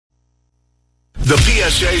The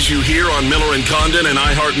PSAs you hear on Miller and Condon and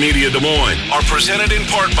iHeartMedia Des Moines are presented in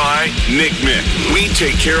part by Nick Mick. We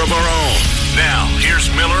take care of our own. Now, here's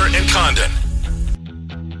Miller and Condon.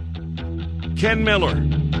 Ken Miller.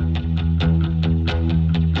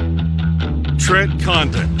 Trent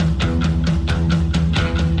Condon.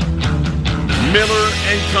 Miller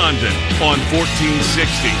and Condon on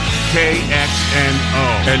 1460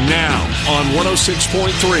 KXNO. And now on 106.3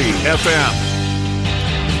 FM.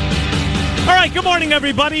 All right, good morning,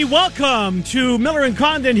 everybody. Welcome to Miller and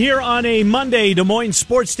Condon here on a Monday, Des Moines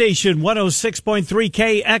Sports Station, 106.3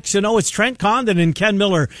 KXNO. It's Trent Condon and Ken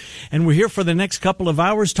Miller, and we're here for the next couple of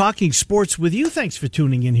hours talking sports with you. Thanks for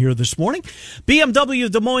tuning in here this morning. BMW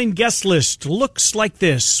Des Moines guest list looks like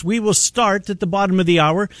this. We will start at the bottom of the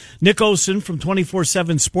hour. Nick Olson from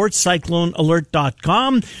 24/7 Sports,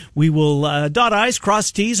 CycloneAlert.com. We will dot I's,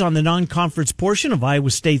 cross T's on the non-conference portion of Iowa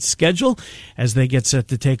State's schedule as they get set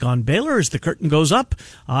to take on Baylor as the curtain goes up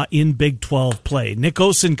in Big 12 play. Nick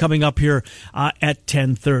Olson coming up here at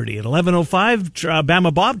 10:30. At 11:05,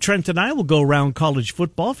 Bama Bob, Trent, and I will go around college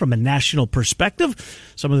football from a national perspective.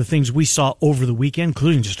 Some of the things we saw over the weekend,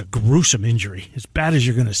 including just a gruesome injury, as bad as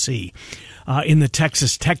you're going to see in the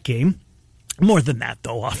Texas Tech game. More than that,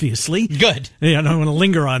 though, obviously. Good. Yeah, I don't want to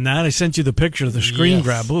linger on that. I sent you the picture of the screen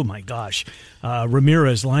grab. Oh, my gosh.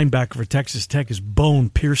 Ramirez, linebacker for Texas Tech, his bone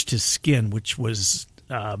pierced his skin, which was...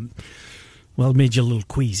 it made you a little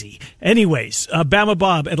queasy. Anyways, Bama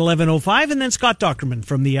Bob at 11:05, and then Scott Dockerman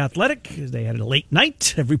from The Athletic. They had a late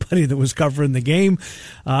night. Everybody that was covering the game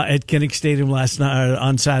at Kinnick Stadium last night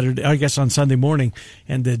on Saturday, I guess on Sunday morning,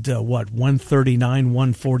 ended 1:39,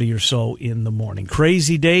 1:40 or so in the morning.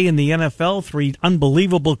 Crazy day in the NFL. 3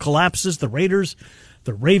 unbelievable collapses. The Raiders,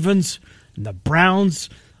 the Ravens, and the Browns,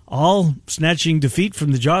 all snatching defeat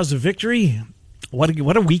from the jaws of victory.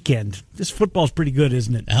 What a weekend. This football's pretty good,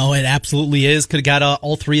 isn't it? Oh, it absolutely is. Could have got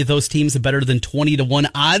all three of those teams at better than 20-1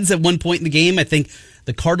 odds at one point in the game. I think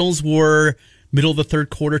the Cardinals were middle of the third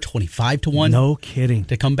quarter, 25-1. No kidding.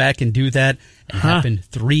 To come back and do that. It happened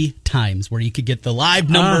 3 times where you could get the live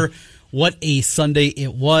number. What a Sunday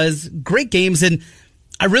it was. Great games, and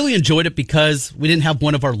I really enjoyed it because we didn't have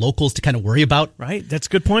one of our locals to kind of worry about. Right, that's a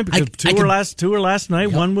good point because two were last night.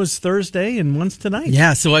 Yep. One was Thursday and one's tonight.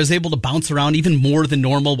 Yeah, so I was able to bounce around even more than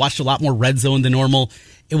normal, watched a lot more Red Zone than normal.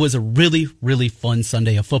 It was a really, really fun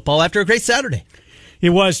Sunday of football after a great Saturday.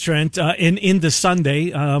 It was, Trent. In the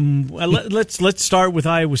Sunday, let's start with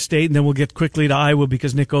Iowa State, and then we'll get quickly to Iowa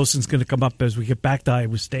because Nick Olson's going to come up as we get back to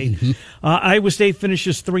Iowa State. Mm-hmm. Iowa State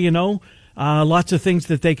finishes 3-0. Lots of things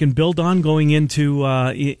that they can build on going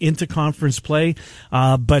into conference play.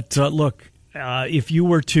 But look, if you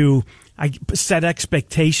were to set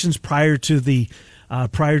expectations prior to the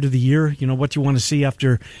year, you know, what you want to see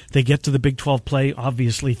after they get to the Big 12 play,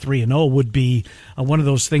 obviously 3-0 would be one of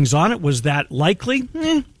those things on it. Was that likely?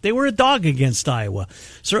 They were a dog against Iowa.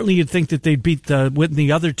 Certainly you'd think that they'd beat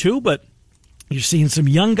the other two, but you're seeing some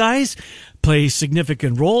young guys play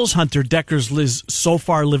significant roles. Hunter Dekkers is so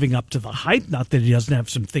far living up to the hype. Not that he doesn't have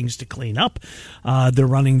some things to clean up. They're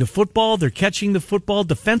running the football. They're catching the football.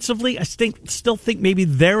 Defensively, I still think maybe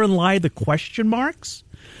therein lie the question marks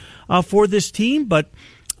for this team, but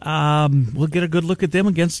we'll get a good look at them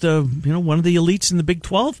against one of the elites in the Big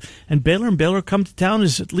 12. And Baylor come to town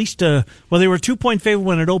is at least they were a 2-point favorite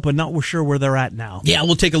when it opened. Not sure where they're at now. Yeah,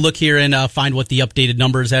 we'll take a look here and find what the updated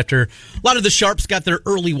numbers after a lot of the sharps got their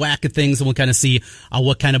early whack at things, and we'll kind of see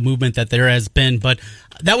what kind of movement that there has been. But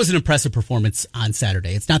that was an impressive performance on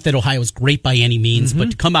Saturday. It's not that Ohio was great by any means,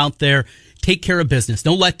 but to come out there, take care of business,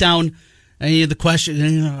 no letdown. The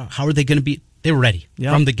question, how are they going to be? They were ready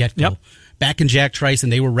from the get-go. Yep. Back in Jack Trice,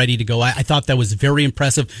 and they were ready to go. I thought that was very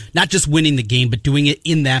impressive, not just winning the game, but doing it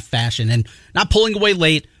in that fashion and not pulling away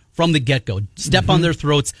late from the get-go. Step on their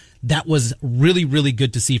throats. That was really, really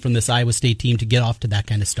good to see from this Iowa State team to get off to that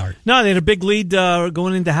kind of start. No, they had a big lead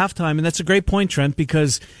going into halftime, and that's a great point, Trent,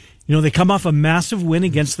 because they come off a massive win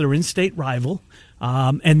against their in-state rival,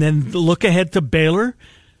 and then look ahead to Baylor.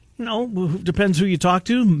 Depends who you talk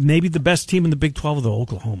to. Maybe the best team in the Big 12, though,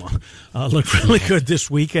 Oklahoma, looked really good this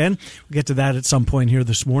weekend. We'll get to that at some point here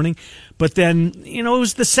this morning. But then, it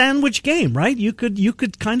was the sandwich game, right? You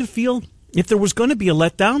could kind of feel if there was going to be a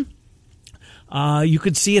letdown, you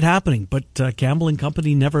could see it happening. But Campbell and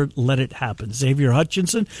company never let it happen. Xavier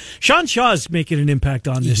Hutchinson. Sean Shaw's making an impact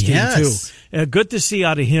on this team, too. Good to see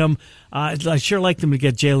out of him. I sure like them to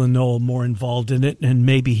get Jalen Noel more involved in it, and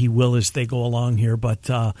maybe he will as they go along here. But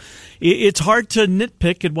it's hard to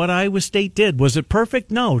nitpick at what Iowa State did. Was it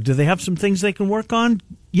perfect? No. Do they have some things they can work on?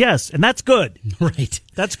 Yes, and that's good. Right.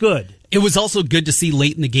 That's good. It was also good to see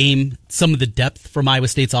late in the game some of the depth from Iowa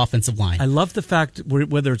State's offensive line. I love the fact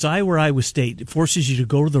whether it's Iowa or Iowa State, it forces you to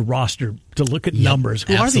go to the roster to look at numbers.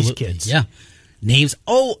 Who are these kids? Yeah. Names.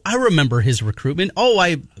 Oh, I remember his recruitment. Oh,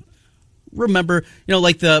 I remember,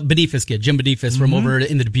 like the Benifas kid, Jim Benifas from over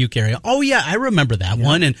in the Dubuque area. Oh, yeah, I remember that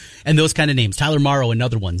one. And those kind of names. Tyler Morrow,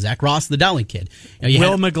 another one. Zach Ross, the Dowling kid.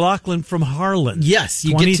 Will McLaughlin from Harlan. Yes.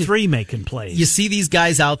 23 making plays. You see these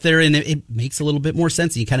guys out there, and it makes a little bit more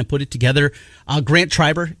sense. You kind of put it together. Grant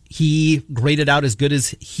Treiber, he graded out as good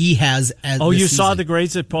as he has. You saw the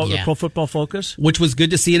grades at Pro Football Focus? Which was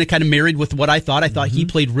good to see, and it kind of married with what I thought. I thought he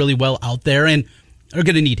played really well out there, and they're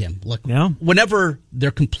going to need him. Look, whenever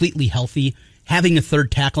they're completely healthy, having a third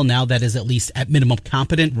tackle now that is at least at minimum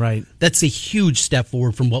competent, right? That's a huge step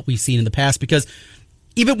forward from what we've seen in the past, because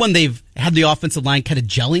even when they've had the offensive line kind of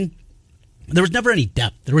gelling, there was never any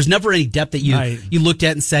depth. There was never any depth that you looked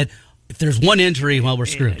at and said, if there's one injury, well, we're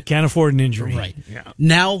screwed. Can't afford an injury. Right. Yeah.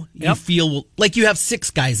 Now you feel like you have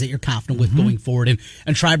 6 guys that you're confident with going forward. And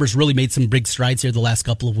Schreiber's really made some big strides here the last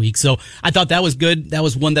couple of weeks. So I thought that was good. That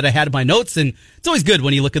was one that I had in my notes. And it's always good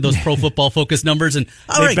when you look at those Pro Football Focus numbers. And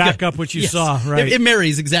they back up what you saw, right? It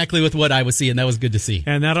marries exactly with what I was seeing. That was good to see.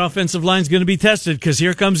 And that offensive line's going to be tested because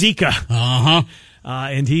here comes Ika. Uh-huh.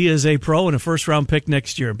 And he is a pro and a first-round pick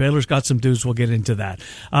next year. Baylor's got some dudes. We'll get into that.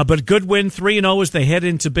 But good win, 3-0 as they head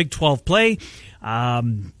into Big 12 play.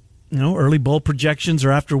 Early bowl projections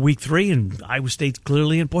are after week 3, and Iowa State's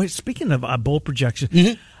clearly in. Boy, speaking of bowl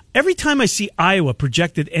projections, every time I see Iowa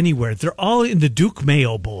projected anywhere, they're all in the Duke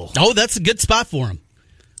Mayo Bowl. Oh, that's a good spot for them.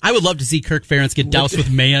 I would love to see Kirk Ferentz get doused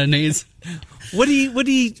with mayonnaise. Would he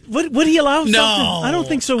allow something? No, I don't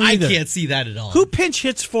think so either. I can't see that at all. Who pinch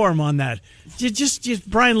hits for him on that? Just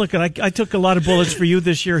Brian, look, I took a lot of bullets for you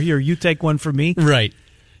this year. Here, you take one for me. Right.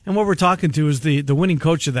 And what we're talking to is the winning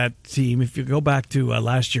coach of that team. If you go back to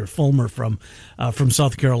last year, Fulmer from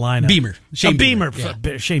South Carolina. Beamer. Shane Beamer.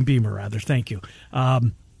 Shane Beamer, rather. Thank you.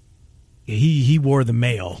 He wore the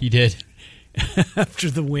mayo. He did.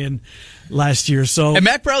 After the win last year. And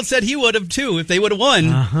Mac Brown said he would have too if they would have won.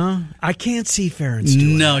 I can't see Ferentz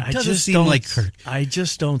doing No, it doesn't seem like Kirk. I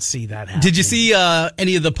just don't see that happening. Did you see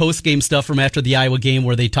any of the post-game stuff from after the Iowa game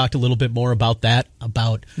where they talked a little bit more about that?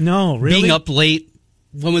 About being up late?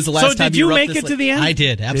 When was the last time you were up this late? So did you make it to the end? I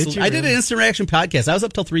did, absolutely. I did an Instant Reaction podcast. I was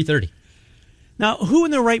up till 3:30. Now, who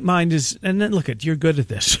in their right mind is, and then look you're good at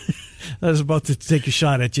this. I was about to take a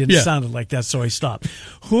shot at you, and it sounded like that, so I stopped.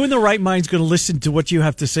 Who in the right mind is going to listen to what you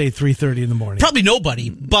have to say at 3:30 in the morning? Probably nobody,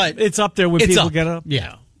 but it's up there when people get up.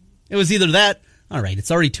 Yeah. It was either that, all right,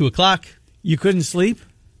 it's already 2 o'clock. You couldn't sleep?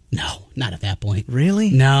 No, not at that point. Really?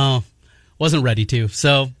 No. Wasn't ready to.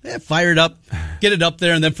 So, fire it up, get it up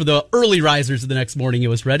there, and then for the early risers of the next morning, it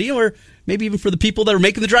was ready. Or maybe even for the people that are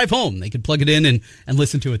making the drive home, they could plug it in and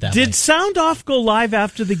listen to it that way. Did Sound Off go live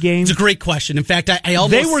after the game? It's a great question. In fact, I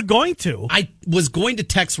almost... They were going to. I was going to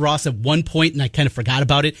text Ross at one point, and I kind of forgot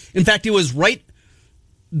about it. In fact, it was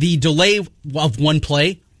the delay of one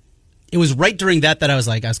play. It was right during that I was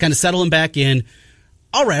like, I was kind of settling back in.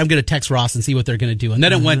 All right, I'm going to text Ross and see what they're going to do. And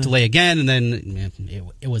then it went delay again, and then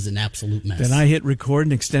it was an absolute mess. Then I hit record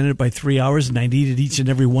and extended it by 3 hours, and I needed each and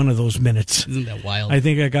every one of those minutes. Isn't that wild? I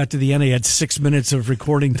think I got to the end. I had 6 minutes of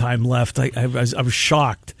recording time left. I was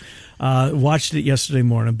shocked. Watched it yesterday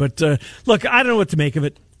morning. But look, I don't know what to make of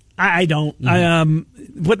it. I don't.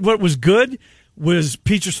 What was good was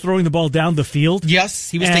Petras throwing the ball down the field. Yes,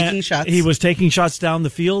 he was taking shots. He was taking shots down the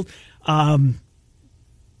field.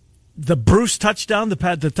 The Bruce touchdown,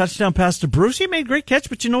 the touchdown pass to Bruce, he made a great catch,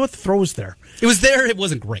 but you know what? The throw was there. It was there. It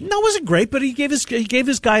wasn't great. No, it wasn't great, but he gave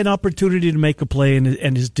his guy an opportunity to make a play,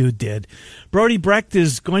 and his dude did. Brody Brecht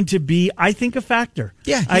is going to be, I think, a factor.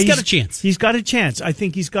 Yeah, he's got a chance. He's got a chance. I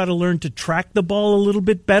think he's got to learn to track the ball a little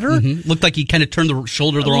bit better. Looked like he kind of turned the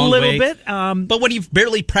shoulder the wrong way. A little bit. But when you've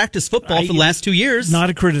barely practiced football for the last 2 years. Not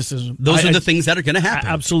a criticism. Those are the things that are going to happen.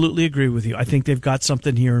 I absolutely agree with you. I think they've got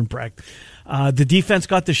something here in Brecht. The defense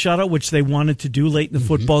got the shutout, which they wanted to do late in the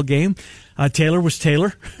football game. Taylor was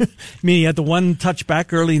Taylor. I mean, he had the one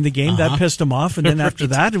touchback early in the game. That pissed him off. And then after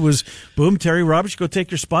that, it was, boom, Terry Roberts, go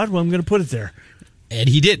take your spot. Well, I'm going to put it there. And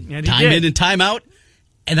he did. Time in and time out.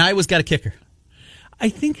 And Iowa's got a kicker. I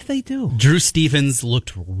think they do. Drew Stevens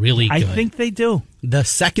looked really good. I think they do. The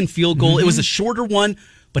second field goal, it was a shorter one,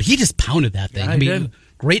 but he just pounded that thing. Yeah, I mean,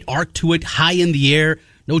 great arc to it, high in the air.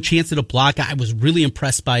 No chance at a block. I was really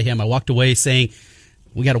impressed by him. I walked away saying,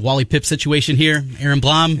 we got a Wally Pipp situation here. Aaron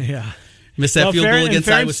Blom missed that field goal against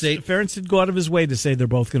Iowa State. Ferentz did go out of his way to say they're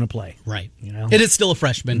both going to play. Right. It is still a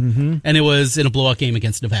freshman, and it was in a blowout game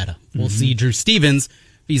against Nevada. We'll see Drew Stevens.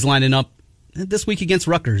 He's lining up this week against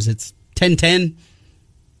Rutgers. It's 10-10.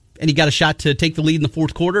 and he got a shot to take the lead in the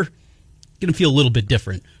fourth quarter, going to feel a little bit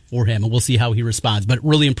different for him, and we'll see how he responds. But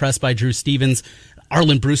really impressed by Drew Stevens.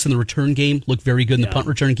 Arlen Bruce in the return game looked very good in the punt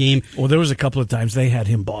return game. Well, there was a couple of times they had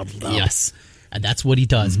him bottled up. Yes, and that's what he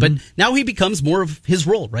does. But now he becomes more of his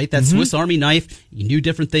role, right? That Swiss Army knife. You knew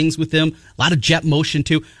different things with him. A lot of jet motion,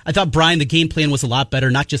 too. I thought, Brian, the game plan was a lot better,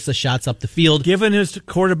 not just the shots up the field. Giving his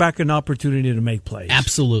quarterback an opportunity to make plays.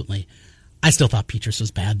 Absolutely. I still thought Petras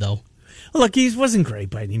was bad, though. Look, he wasn't great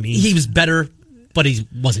by any means. He was better, but he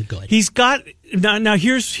wasn't good. He's got now.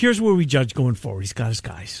 Here's where we judge going forward. He's got his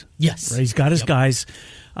guys. Yes, right? He's got his guys,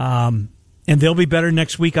 and they'll be better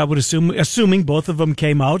next week. I would assuming both of them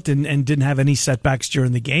came out and didn't have any setbacks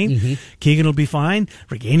during the game. Keegan will be fine.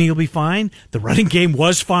 Reganey will be fine. The running game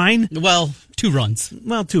was fine. Well, 2 runs.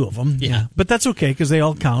 Well, 2 of them. Yeah, but that's okay because they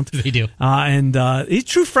all count. They do. And he's a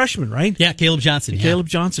true freshman, right? Yeah, Caleb Johnson. Caleb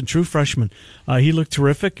Johnson, true freshman. He looked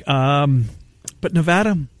terrific. But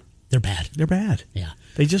Nevada, they're bad. They're bad. Yeah.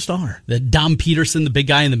 They just are. The Dom Peterson, the big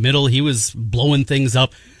guy in the middle, he was blowing things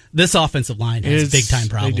up. This offensive line has big-time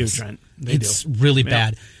problems. They do, Trent. It's really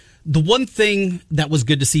bad. The one thing that was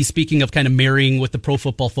good to see, speaking of kind of marrying with the Pro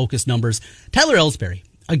Football Focus numbers, Tyler Ellsbury,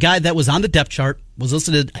 a guy that was on the depth chart, was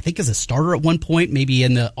listed, I think, as a starter at one point, maybe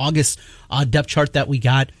in the August depth chart that we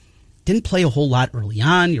got. Didn't play a whole lot early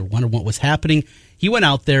on. You're wondering what was happening. He went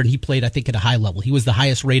out there and he played, I think, at a high level. He was the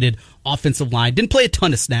highest-rated offensive line. Didn't play a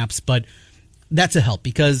ton of snaps, but that's a help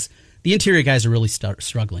because the interior guys are really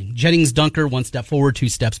struggling. Jennings Dunker, 1 step forward, 2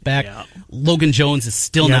 steps back. Yeah. Logan Jones is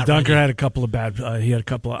still not Dunker ready. had a couple of he had a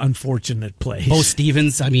couple of unfortunate plays. Bo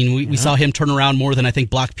Stevens, I mean, we saw him turn around more than I think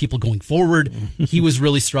blocked people going forward. He was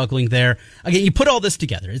really struggling there. Again, you put all this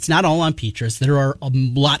together. It's not all on Petras. There are a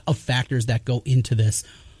lot of factors that go into this.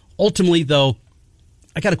 Ultimately, though,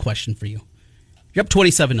 I got a question for you. You're up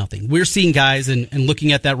 27-0. We're seeing guys and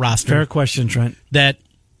looking at that roster. Fair question, Trent. That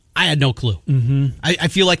I had no clue. I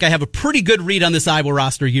feel like I have a pretty good read on this Iowa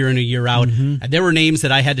roster year in and year out. And there were names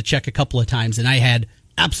that I had to check a couple of times, and I had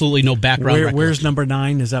absolutely no background. Where's number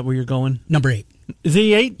 9? Is that where you're going? Number 8. Is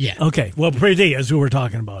he 8? Yeah. Okay. Well, Padilla is who we're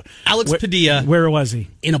talking about. Alex Padilla. Where was he?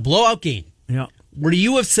 In a blowout game. Yeah. Where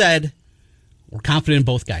you have said, we're confident in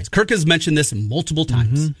both guys. Kirk has mentioned this multiple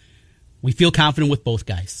times. We feel confident with both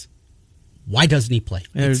guys. Why doesn't he play?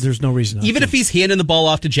 There's no reason. Even if he's handing the ball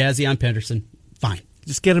off to Jazzion Penderson, fine.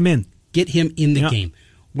 Just get him in. Get him in the game.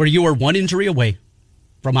 Where you are 1 injury away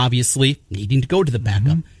from obviously needing to go to the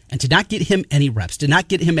backup. And to not get him any reps, to not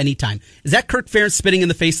get him any time. Is that Kirk Ferentz spitting in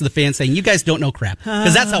the face of the fans saying, you guys don't know crap?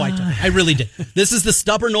 Because that's how I took it. I really did. This is the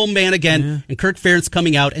stubborn old man again, and Kirk Ferentz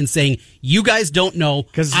coming out and saying, you guys don't know,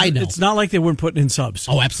 I know. It's not like they weren't putting in subs.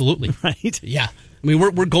 Oh, absolutely. Right? Yeah. I mean,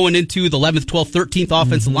 we're going into the 11th, 12th, 13th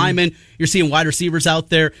offensive linemen. You're seeing wide receivers out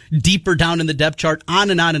there, deeper down in the depth chart,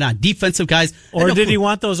 on and on and on. Defensive guys. Or did he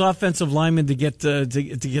want those offensive linemen to get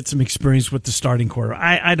some experience with the starting quarter?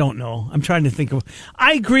 I don't know. I'm trying to think of.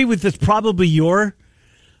 I agree with this. Probably your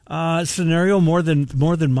scenario more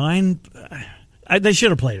than mine. They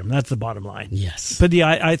should have played him. That's the bottom line. Yes. But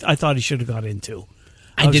I thought he should have got in too.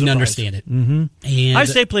 I didn't understand it. And I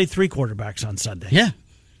say played 3 quarterbacks on Sunday. Yeah.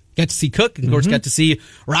 Got to see Cook, and of course, got to see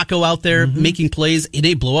Rocco out there making plays in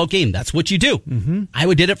a blowout game. That's what you do.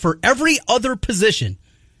 Iowa did it for every other position.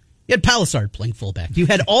 You had Palisard playing fullback. You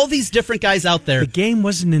had all these different guys out there. The game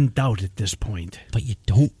wasn't in doubt at this point. But you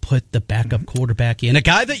don't put the backup quarterback in. A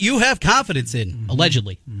guy that you have confidence in,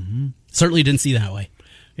 allegedly. Certainly didn't see that way.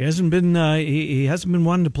 He hasn't been. He hasn't been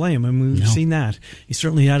wanting to play him, and we've seen that. He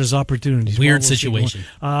certainly had his opportunities. Weird situation.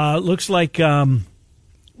 Looks like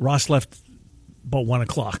Ross left about 1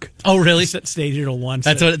 o'clock. Oh, really? Stayed here till 1.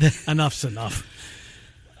 That's enough's enough.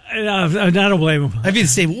 I don't blame him. I mean,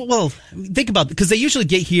 think about it, because they usually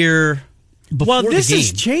get here before the game. Well, this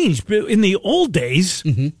has changed. In the old days,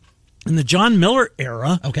 in the John Miller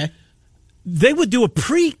era, they would do a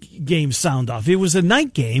pre-game sound-off. It was a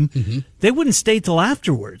night game. They wouldn't stay till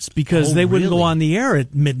afterwards because they wouldn't go on the air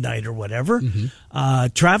at midnight or whatever.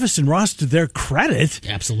 Travis and Ross, to their credit,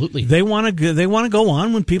 absolutely, they want to go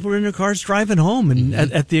on when people are in their cars driving home and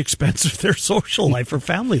at the expense of their social life or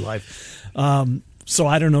family life. So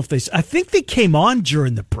I don't know if I think they came on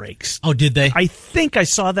during the breaks. Oh, did they? I think I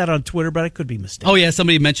saw that on Twitter, but I could be mistaken. Oh, yeah,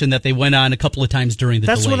 somebody mentioned that they went on a couple of times during the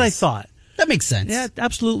That's delays. what I thought. That makes sense. Yeah, it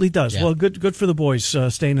absolutely does. Yeah. Well, good for the boys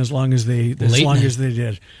staying as long as they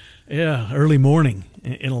did. Yeah, early morning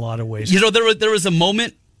in a lot of ways. You know, there was a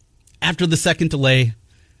moment after the second delay.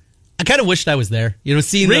 I kind of wished I was there. You know,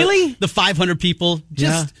 seeing really the 500 people.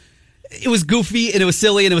 it was goofy and it was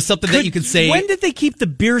silly and it was something that you could say. When did they keep the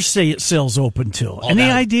beer sales open till? Any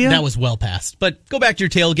idea? That was well past. But go back to your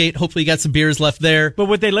tailgate. Hopefully you got some beers left there. But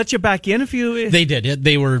would they let you back in if you... They did.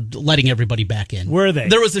 They were letting everybody back in. Were they?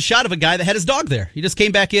 There was a shot of a guy that had his dog there. He just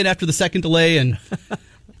came back in after the second delay and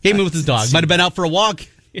came in with his dog. Might have been out for a walk.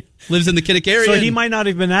 Lives in the Kinnick area. So he might not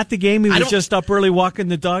have been at the game. He was just up early walking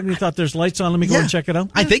the dog and he thought there's lights on. Let me go and check it out.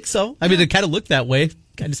 I think so. I mean, it kind of looked that way.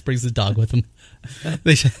 Guy just brings his dog with him.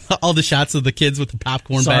 All the shots of the kids with the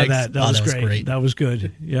popcorn bags. That was great. That was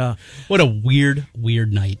good. Yeah. What a weird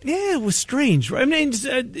night. Yeah, it was strange. I mean,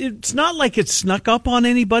 it's not like it snuck up on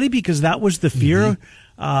anybody because that was the fear.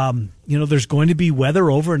 Mm-hmm. There's going to be weather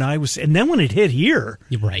over in Iowa. And then when it hit here.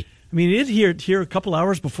 You're right. I mean, it hit here a couple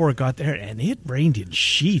hours before it got there, and it rained in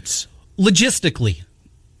sheets. Logistically,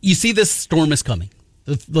 you see this storm is coming.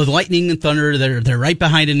 The lightning and thunder, they're right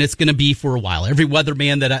behind it, and it's going to be for a while. Every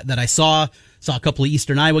weatherman that I saw a couple of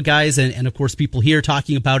Eastern Iowa guys, and of course people here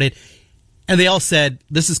talking about it, and they all said,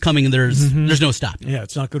 this is coming, and there's no stopping. Yeah,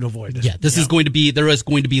 it's not going to avoid it. Yeah, there is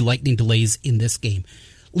going to be lightning delays in this game.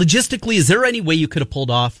 Logistically, is there any way you could have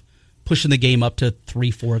pulled off pushing the game up to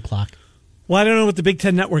 3-4 o'clock? Well, I don't know what the Big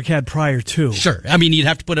Ten Network had prior to. Sure. I mean, you'd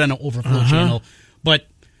have to put it on an overflow channel. But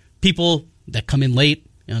people that come in late,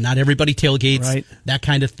 not everybody tailgates, right. That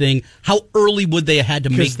kind of thing. How early would they have had to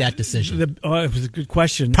make that decision? It was a good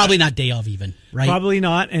question. Probably not day of even, right? Probably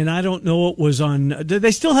not, and I don't know what was on.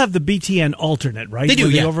 They still have the BTN alternate, right? They do,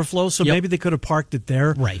 the overflow, so maybe they could have parked it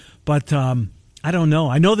there. Right. But I don't know.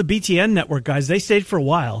 I know the BTN network guys, they stayed for a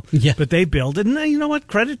while, but they built it. And you know what?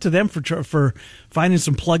 Credit to them for finding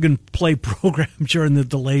some plug-and-play program during the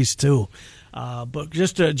delays, too. But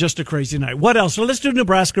just a crazy night. What else? So let's do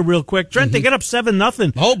Nebraska real quick. Trent, they get up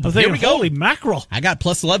 7-0. Oh, here we go. Holy mackerel. I got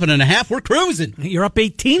plus 11.5. We're cruising. You're up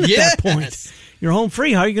 18 at that point. You're home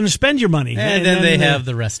free. How are you going to spend your money? And then they have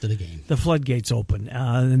the rest of the game. The floodgates open.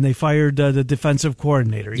 And they fired the defensive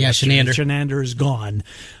coordinator. Yeah, Shenander. Shenander is gone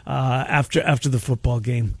after the football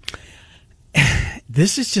game.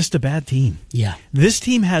 This is just a bad team. Yeah. This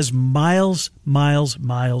team has miles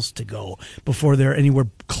to go before they're anywhere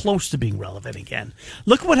close to being relevant again.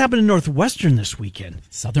 Look at what happened in Northwestern this weekend.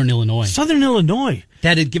 Southern Illinois.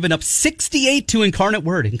 That had given up 68 to Incarnate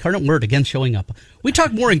Word. Incarnate Word again showing up. We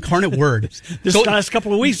talk more Incarnate Word.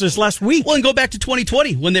 This last week. Well, and go back to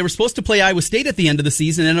 2020 when they were supposed to play Iowa State at the end of the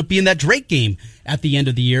season and ended up being that Drake game at the end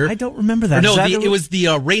of the year. I don't remember that. It was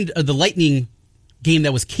the Lightning game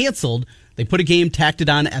that was canceled. They put a game, tacked it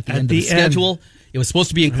on at the end of the schedule. It was supposed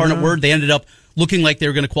to be Incarnate Word. They ended up looking like they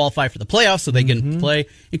were going to qualify for the playoffs, so they can play.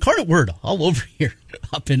 Incarnate Word all over here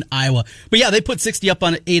up in Iowa. But yeah, they put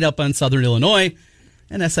 8 up on Southern Illinois,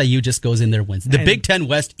 and SIU just goes in there, wins. The Big Ten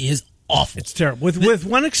West is awful. It's terrible. With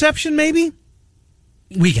one exception, maybe?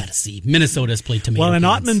 We got to see. Minnesota's played tomato Well, and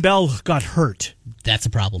cans. Ottman Bell got hurt. That's a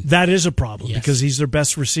problem. That is a problem because he's their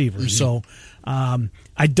best receiver. So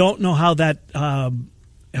I don't know how that...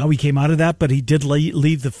 how he came out of that, but he did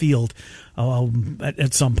leave the field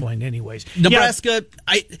at some point anyways. Nebraska,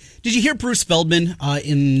 did you hear Bruce Feldman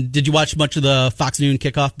did you watch much of the Fox Big Noon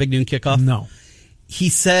Kickoff? No. He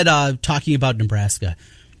said, talking about Nebraska,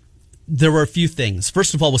 there were a few things.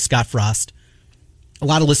 First of all, with Scott Frost, a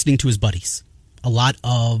lot of listening to his buddies. A lot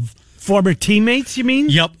of... Former teammates, you mean?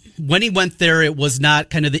 Yep. When he went there, it was not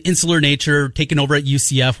kind of the insular nature taken over at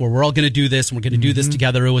UCF where we're all going to do this and we're going to do this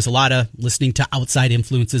together. It was a lot of listening to outside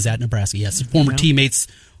influences at Nebraska. Yes, former teammates,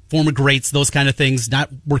 former greats, those kind of things, not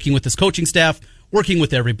working with his coaching staff, working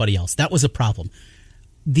with everybody else. That was a problem.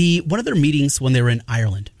 One of their meetings when they were in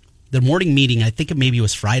Ireland, the morning meeting, I think maybe it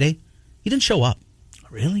was Friday, he didn't show up.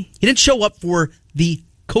 Really? He didn't show up for the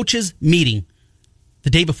coaches' meeting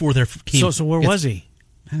the day before their game. So where was he?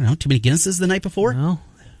 I don't know, too many Guinnesses the night before? No.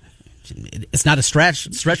 It's not a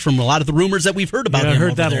stretch from a lot of the rumors that we've heard about him. I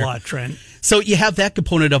heard that there. a lot, Trent. So you have that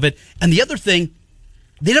component of it. And the other thing,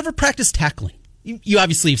 they never practiced tackling. You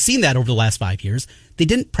obviously have seen that over the last 5 years. They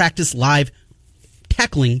didn't practice live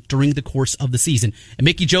tackling during the course of the season. And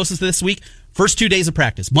Mickey Joseph this week, first 2 days of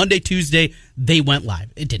practice, Monday, Tuesday, they went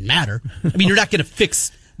live. It didn't matter. I mean, you're not going to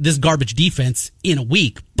fix this garbage defense in a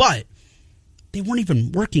week, but they weren't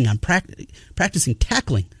even working on practicing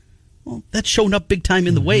tackling. Well, that's shown up big time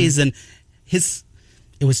in the ways, and it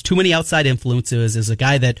was too many outside influences. As a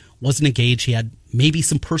guy that wasn't engaged, he had maybe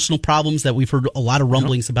some personal problems that we've heard a lot of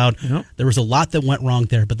rumblings about. Yep. There was a lot that went wrong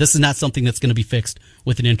there, but this is not something that's going to be fixed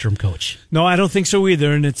with an interim coach. No, I don't think so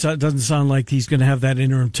either, and it doesn't sound like he's going to have that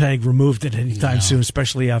interim tag removed at any time soon,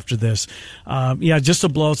 especially after this. Just a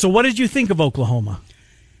blow. So what did you think of Oklahoma?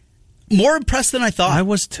 More impressed than I thought. I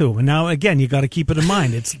was too. And now, again, you got to keep it in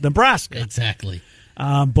mind. It's Nebraska. Exactly.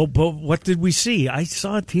 But what did we see? I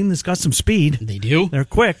saw a team that's got some speed. They do. They're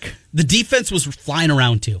quick. The defense was flying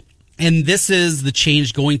around, too. And this is the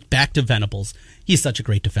change going back to Venables. He's such a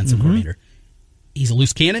great defensive coordinator. He's a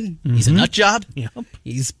loose cannon. He's a nut job. Yep.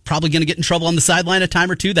 He's probably going to get in trouble on the sideline a time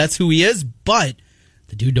or two. That's who he is. But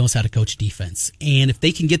the dude knows how to coach defense. And if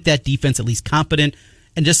they can get that defense at least competent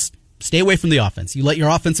and just stay away from the offense, you let your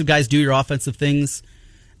offensive guys do your offensive things,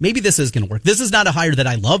 maybe this is going to work. This is not a hire that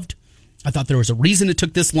I loved. I thought there was a reason it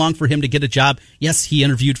took this long for him to get a job. Yes, he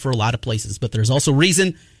interviewed for a lot of places, but there's also a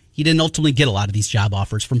reason he didn't ultimately get a lot of these job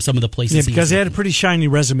offers from some of the places. Yeah, because he had a pretty shiny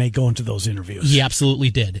resume going to those interviews. He absolutely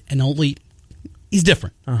did. And he's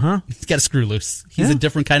different. He's got a screw loose. He's a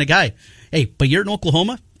different kind of guy. Hey, but you're in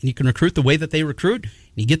Oklahoma, and you can recruit the way that they recruit, and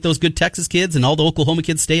you get those good Texas kids, and all the Oklahoma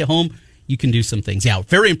kids stay at home, you can do some things. Yeah,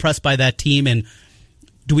 very impressed by that team. And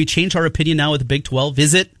do we change our opinion now with the Big 12?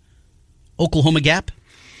 Is it Oklahoma Gap?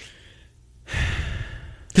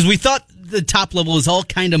 Because we thought the top level is all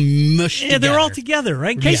kind of mushed together. They're all together,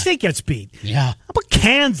 right? K-State gets beat. Yeah. How about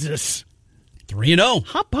Kansas? 3-0.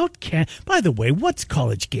 How about By the way, what's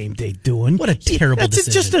College Game Day doing? What a terrible decision.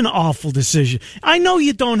 It's just an awful decision. I know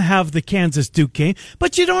you don't have the Kansas-Duke game,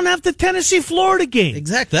 but you don't have the Tennessee-Florida game.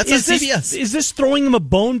 Exactly. That's on CBS. Is this throwing them a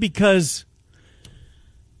bone because...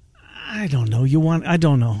 I don't know. I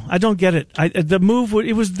don't know. I don't get it. The move,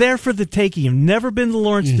 it was there for the taking. You've never been to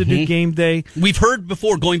Lawrence to do game day. We've heard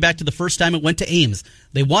before, going back to the first time it went to Ames,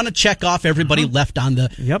 they want to check off everybody left on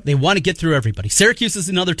the... Yep. They want to get through everybody. Syracuse is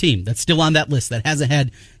another team that's still on that list that hasn't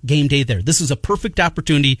had game day there. This is a perfect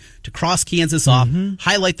opportunity to cross Kansas off,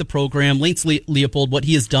 highlight the program, Lance Leopold, what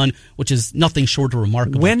he has done, which is nothing short of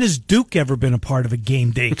remarkable. When has Duke ever been a part of a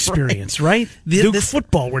game day experience, right? Duke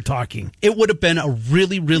football, we're talking. It would have been a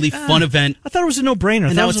really, really fun event. I thought it was a no-brainer.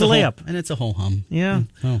 And that was a layup. And it's a ho-hum. Yeah,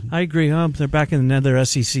 I agree. They're back in another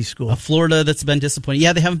SEC school. Florida that's been disappointing.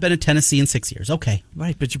 Yeah, they haven't been in Tennessee in 6 years. Okay.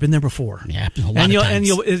 Right, but you've been there before. Yeah, a lot of times.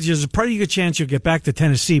 And there's a pretty good chance you'll get back to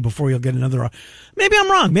Tennessee before you'll get another. Maybe I'm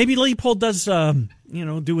wrong. Maybe Leopold does,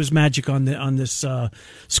 do his magic on this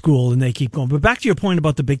school, and they keep going. But back to your point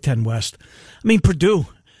about the Big Ten West. I mean, Purdue.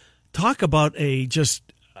 Talk about a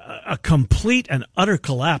complete and utter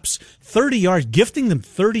collapse. 30 yards, gifting them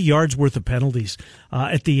 30 yards worth of penalties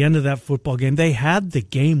at the end of that football game. They had the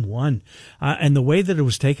game won, and the way that it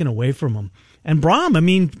was taken away from them. And Brom,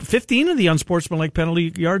 15 of the unsportsmanlike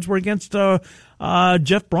penalty yards were against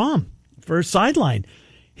Jeff Brom for a sideline.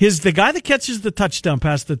 The guy that catches the touchdown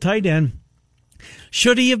pass, the tight end,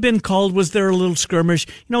 should he have been called? Was there a little skirmish?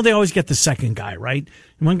 They always get the second guy, right?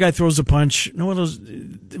 And one guy throws a punch. No, it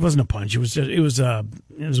wasn't a punch. It was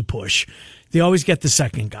a push. They always get the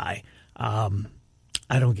second guy. I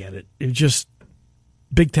don't get it. It just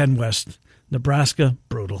Big Ten West, Nebraska,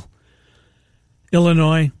 brutal.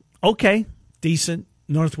 Illinois, okay, decent.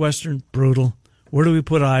 Northwestern, brutal. Where do we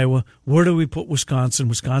put Iowa? Where do we put Wisconsin?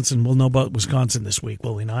 Wisconsin, we'll know about Wisconsin this week,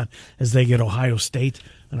 will we not? As they get Ohio State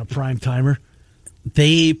on a prime timer.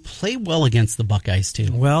 They play well against the Buckeyes, too.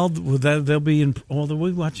 Well, they'll be they'll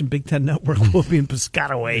be watching Big Ten Network. We'll be in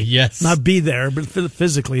Piscataway. Yes. Not be there but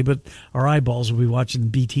physically, but our eyeballs will be watching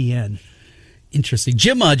BTN. Interesting.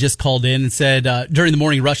 Jim just called in and said during the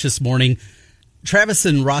morning rush this morning, Travis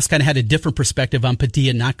and Ross kind of had a different perspective on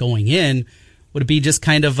Padilla not going in. Would it be just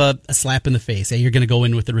kind of a slap in the face? Hey, you're going to go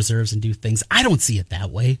in with the reserves and do things. I don't see it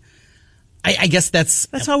that way. I guess that's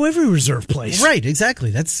how every reserve plays. Right, exactly.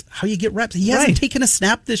 That's how you get reps. He hasn't taken a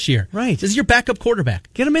snap this year. Right. This is your backup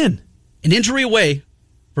quarterback. Get him in. An injury away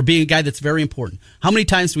for being a guy that's very important. How many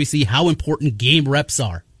times do we see how important game reps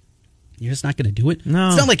are? You're just not going to do it? No.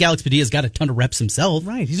 It's not like Alex Padilla's got a ton of reps himself.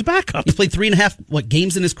 Right. He's a backup. He's played 3.5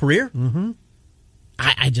 games in his career? Mm-hmm.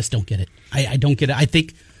 I just don't get it. I don't get it. I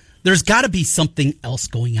think there's got to be something else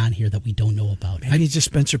going on here that we don't know about. Maybe just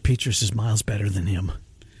Spencer Petras is miles better than him.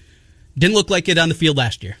 Didn't look like it on the field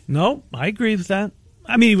last year. No, I agree with that.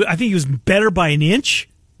 I think he was better by an inch.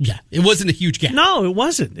 Yeah, it wasn't a huge gap. No, it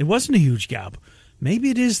wasn't. It wasn't a huge gap. Maybe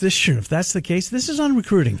it is this year. If that's the case, this is on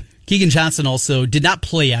recruiting. Keegan Johnson also did not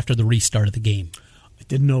play after the restart of the game. I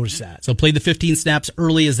didn't notice that. So played the 15 snaps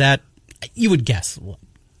early. Is that, you would guess,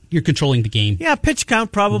 you're controlling the game. Yeah, pitch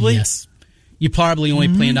count probably. Yes. You probably only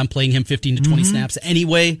planned on playing him 15 to 20 snaps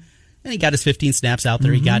anyway. And he got his 15 snaps out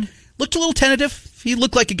there. He looked a little tentative. He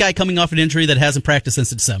looked like a guy coming off an injury that hasn't practiced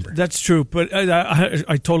since December. That's true, but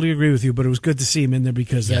I totally agree with you. But it was good to see him in there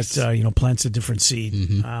because that plants a different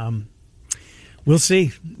seed. We'll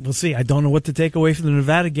see. We'll see. I don't know what to take away from the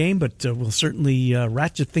Nevada game, but we'll certainly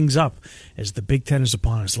ratchet things up as the Big Ten is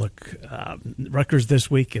upon us. Look, Rutgers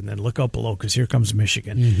this week, and then look out below because here comes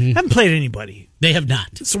Michigan. Haven't played anybody. They have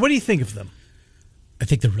not. So what do you think of them? I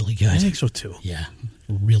think they're really good. I think so, too. Yeah,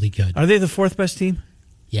 really good. Are they the fourth best team?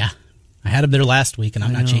 Yeah. I had them there last week, and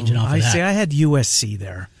I'm not changing off of that. I had USC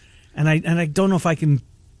there, and I don't know if I can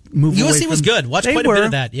move away USC from... was good. Watched quite a bit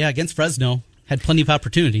of that. Yeah, against Fresno. Had plenty of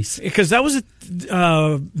opportunities. Because that was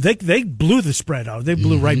they blew the spread out. They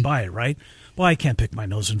blew right by it, right? Well, I can't pick my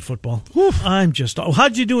nose in football. I'm just...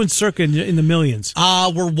 how'd you do in Circa in the millions?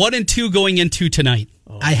 We're 1-2 going into tonight.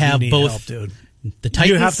 I have both. Help, dude. The Titans.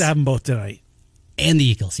 You have to have them both tonight. And the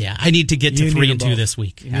Eagles, yeah. I need to get to 3-2 this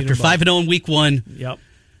week. After 5-0 in week 1. Yep.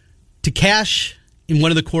 To cash in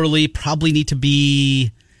one of the quarterly, probably need to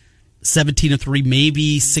be 17-3,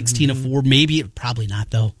 maybe 16-4, maybe. Probably not,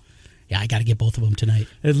 though. Yeah, I got to get both of them tonight.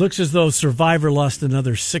 It looks as though Survivor lost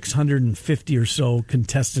another 650 or so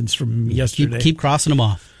contestants from yesterday. Keep crossing them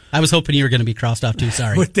off. I was hoping you were going to be crossed off too.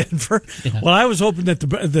 Sorry. With Denver? Yeah. Well, I was hoping that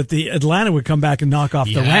the Atlanta would come back and knock off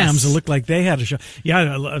the Rams. It looked like they had a shot.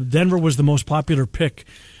 Yeah, Denver was the most popular pick.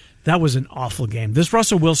 That was an awful game. This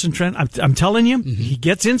Russell Wilson, Trent, I'm telling you, he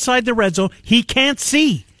gets inside the red zone. He can't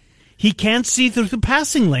see. He can't see through the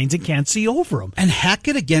passing lanes and can't see over them. And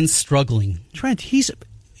Hackett again struggling. Trent,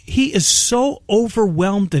 he is so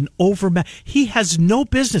overwhelmed and overmatched. He has no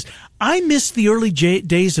business. I miss the early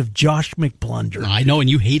days of Josh McBlunder. I know, and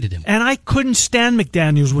you hated him. And I couldn't stand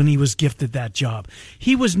McDaniels when he was gifted that job.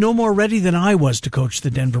 He was no more ready than I was to coach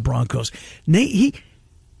the Denver Broncos.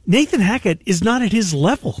 Nathan Hackett is not at his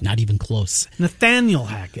level. Not even close. Nathaniel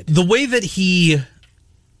Hackett. The way that he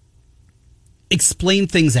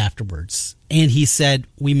explained things afterwards, and he said,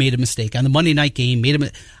 we made a mistake. On the Monday night game,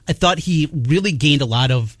 I thought he really gained a lot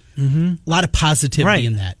of positivity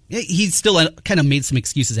in that. He still kind of made some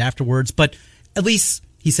excuses afterwards, but at least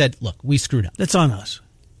he said, look, we screwed up. That's on us.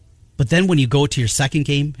 But then when you go to your second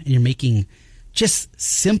game and you're making just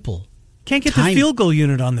simple Can't get the field goal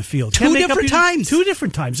unit on the field. Two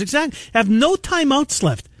different times, exactly. Have no timeouts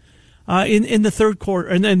left in the third quarter,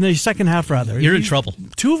 and in the second half, rather. You're in trouble.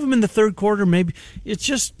 Two of them in the third quarter, maybe. It's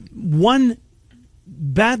just one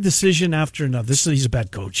bad decision after another. He's a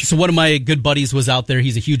bad coach. So one of my good buddies was out there.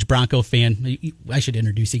 He's a huge Bronco fan. I should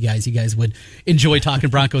introduce you guys. You guys would enjoy talking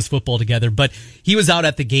Broncos football together. But he was out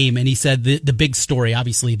at the game, and he said the big story,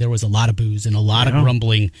 obviously, there was a lot of boos and a lot of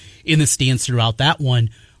grumbling in the stands throughout that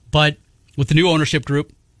one. But with the new ownership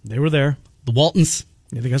group, they were there. The Waltons.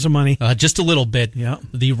 Yeah, they got some money. Just a little bit. Yeah.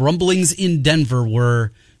 The rumblings in Denver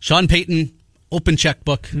were Sean Payton, open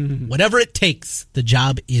checkbook. Whatever it takes, the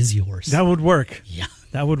job is yours. That would work. Yeah.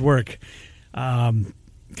 That would work.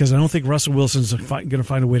 Because I don't think Russell Wilson's going to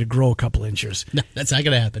find a way to grow a couple inches. No, that's not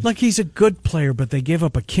going to happen. Like, he's a good player, but they gave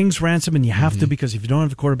up a king's ransom, and you have to, because if you don't have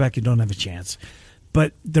the quarterback, you don't have a chance.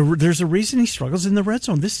 But there's a reason he struggles in the red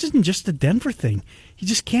zone. This isn't just a Denver thing. He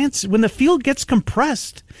just can't. When the field gets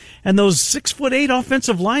compressed and those 6'8"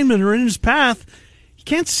 offensive linemen are in his path, he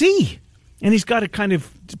can't see. And he's got to kind of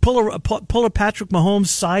pull a Patrick Mahomes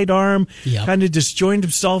sidearm, kind of disjoint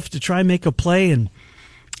himself to try and make a play. And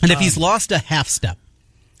if he's lost a half step,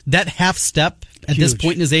 that half step at this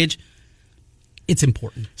point in his age, it's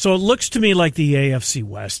important. So it looks to me like the AFC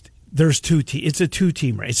West. There's it's a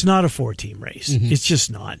 2-team race. It's not a 4-team race. It's just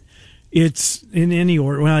not. It's in any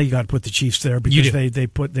order. Well, you got to put the Chiefs there because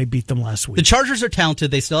they beat them last week. The Chargers are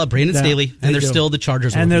talented. They still have Brandon Staley, and they're still the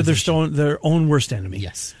Chargers. And they're still their own worst enemy.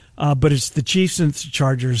 Yes. But it's the Chiefs and the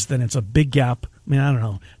Chargers. Then it's a big gap. I mean, I don't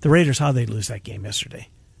know. The Raiders, how'd they lose that game yesterday?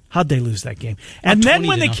 How'd they lose that game? And then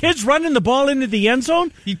when the kid's running the ball into the end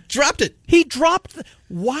zone, he dropped it.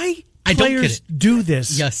 Why I players do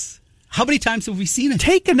this? Yes. How many times have we seen it?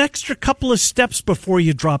 Take an extra couple of steps before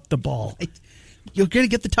you drop the ball. You're going to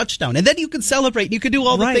get the touchdown. And then you can celebrate. You can do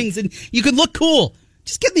all the things. And you can look cool.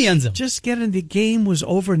 Just get in the end zone. Just get in. The game was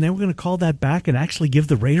over, and they were going to call that back and actually give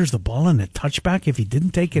the Raiders the ball and a touchback if he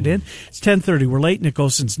didn't take it in. It's 10:30. We're late. Nick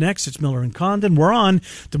Olson's next. It's Miller and Condon. We're on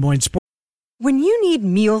Des Moines Sports. When you need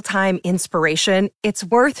mealtime inspiration, it's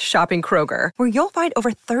worth shopping Kroger, where you'll find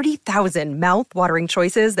over 30,000 mouth-watering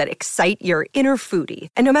choices that excite your inner foodie.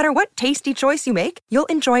 And no matter what tasty choice you make, you'll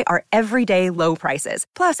enjoy our everyday low prices,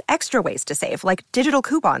 plus extra ways to save, like digital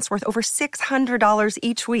coupons worth over $600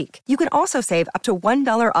 each week. You can also save up to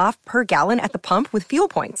 $1 off per gallon at the pump with fuel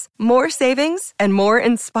points. More savings and more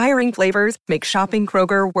inspiring flavors make shopping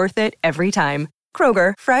Kroger worth it every time.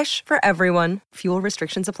 Kroger, fresh for everyone. Fuel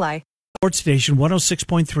restrictions apply. Sports Station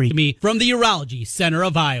 106.3. From the Urology Center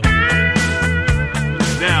of Iowa.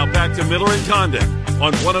 Now back to Miller and Condon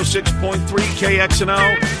on 106.3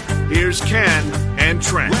 KXNO. Here's Ken and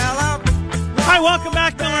Trent. Hi, welcome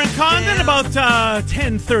back, Miller and Condon. About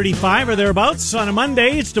 10:35 or thereabouts on a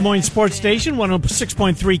Monday. It's Des Moines Sports Station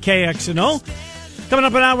 106.3 KXNO. Coming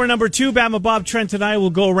up in hour number 2, Bama Bob, Trent, and I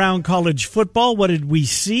will go around college football. What did we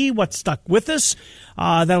see? What stuck with us?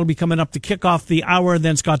 That'll be coming up to kick off the hour.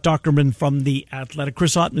 Then Scott Dockerman from The Athletic.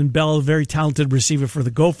 Chris Ottman-Bell, very talented receiver for the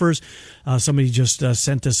Gophers. Somebody just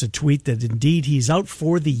sent us a tweet that indeed he's out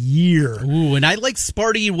for the year. Ooh, and I like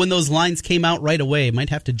Sparty when those lines came out right away. Might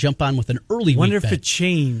have to jump on with an early Wonder week if bet. it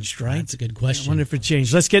changed, right? That's a good question. I wonder if it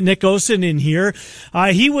changed. Let's get Nick Osen in here.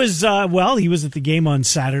 He was at the game on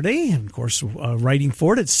Saturday, and of course, writing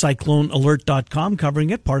for it at CycloneAlert.com,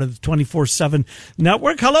 covering it, part of the 24/7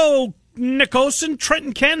 network. Hello, Nick Osen,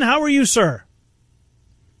 Trenton Ken. How are you, sir?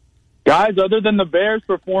 Guys, other than the Bears'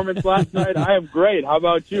 performance last night, I am great. How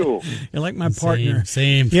about you? You're like my partner.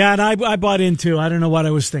 Same. Yeah, and I bought into. I don't know what I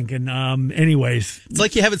was thinking. Anyways. It's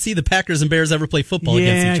like you haven't seen the Packers and Bears ever play football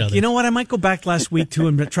against each other. You know what? I might go back last week, too,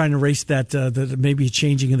 and try and erase that maybe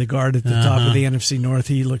changing of the guard at the top of the NFC North.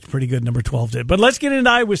 He looked pretty good, number 12 did. But let's get into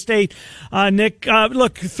Iowa State. Nick,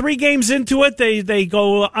 look, 3 games into it, they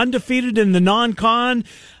go undefeated in the non-con.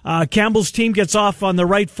 Campbell's team gets off on the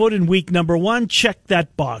right foot in week number 1. Check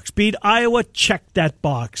that box. Beat Iowa. Check that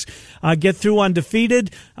box. Get through undefeated.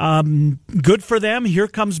 Good for them. Here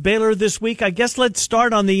comes Baylor this week. I guess let's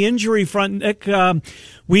start on the injury front, Nick.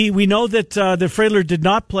 We know that the Frailer did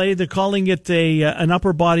not play. They're calling it an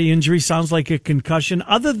upper body injury. Sounds like a concussion.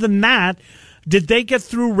 Other than that, did they get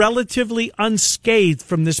through relatively unscathed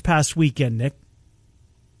from this past weekend, Nick?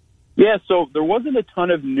 Yeah, so there wasn't a ton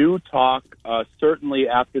of new talk, certainly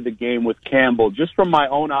after the game with Campbell. Just from my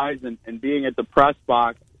own eyes and being at the press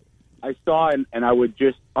box, I saw, and I would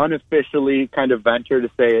just unofficially kind of venture to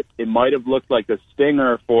say it might have looked like a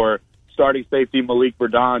stinger for starting safety Malik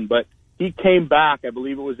Verdon, but he came back, I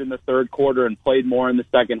believe it was in the third quarter, and played more in the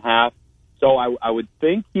second half. So I would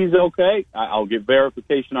think he's okay. I'll get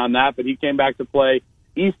verification on that, but he came back to play.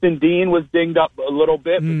 Easton Dean was dinged up a little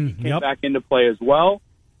bit, but he came back into play as well.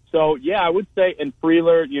 So, yeah, I would say, and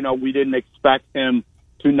Freeler, we didn't expect him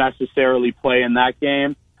to necessarily play in that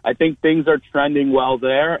game. I think things are trending well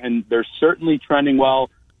there, and they're certainly trending well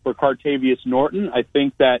for Cartavius Norton. I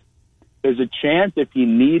think that there's a chance if he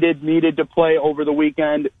needed to play over the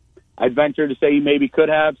weekend, I'd venture to say he maybe could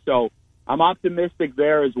have. So I'm optimistic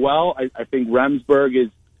there as well. I think Remsburg is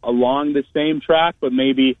along the same track, but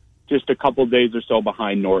maybe just a couple days or so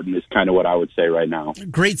behind Norton is kind of what I would say right now.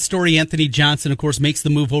 Great story. Anthony Johnson, of course, makes the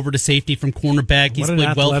move over to safety from cornerback. He's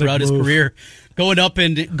played well throughout his career, going up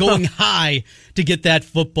and going high to get that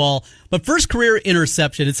football. But first career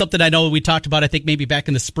interception, it's something I know we talked about, I think maybe back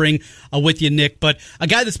in the spring with you, Nick. But a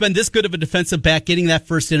guy that's been this good of a defensive back, getting that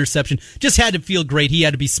first interception, just had to feel great. He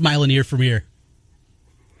had to be smiling ear from ear.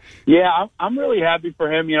 Yeah, I'm really happy for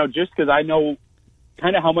him, just because I know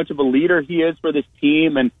kind of how much of a leader he is for this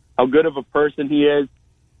team and how good of a person he is.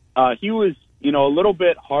 He was, a little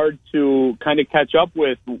bit hard to kind of catch up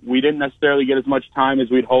with. We didn't necessarily get as much time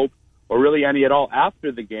as we'd hoped, or really any at all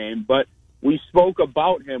after the game, but we spoke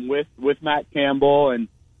about him with Matt Campbell and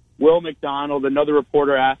Will McDonald. Another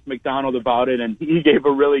reporter asked McDonald about it, and he gave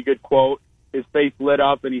a really good quote. His face lit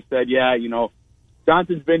up, and he said, yeah,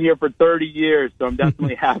 Johnson's been here for 30 years, so I'm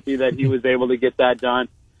definitely happy that he was able to get that done.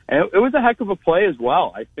 And it was a heck of a play as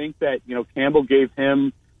well. I think that, Campbell gave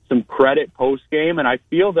him some credit post-game, and I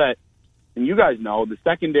feel that, and you guys know, the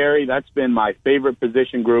secondary, that's been my favorite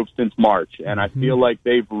position group since March, and I feel like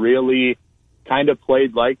they've really kind of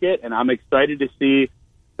played like it, and I'm excited to see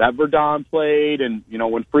that Verdon played, and,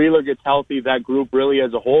 when Freeler gets healthy, that group really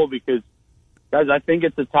as a whole, because guys, I think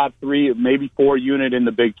it's a top 3, maybe 4 unit in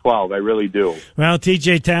the Big 12. I really do. Well,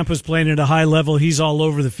 TJ Tampa's playing at a high level. He's all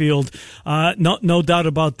over the field. No doubt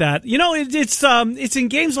about that. It's in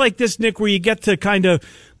games like this, Nick, where you get to kind of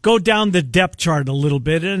go down the depth chart a little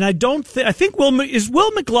bit. And I think is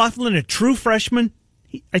Will McLaughlin a true freshman?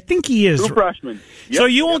 I think he is. True freshman. Yep. So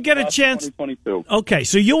you won't get a chance. 2022. Okay,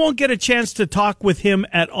 so you won't get a chance to talk with him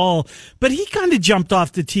at all. But he kind of jumped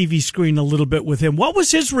off the TV screen a little bit with him. What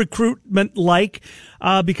was his recruitment like?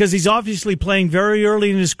 Because he's obviously playing very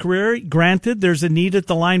early in his career. Granted, there's a need at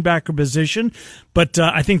the linebacker position, but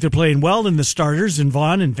I think they're playing well in the starters. And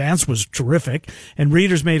Vaughn and Vance was terrific, and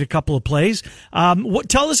Readers made a couple of plays.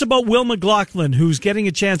 Tell us about Will McLaughlin, who's getting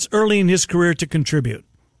a chance early in his career to contribute.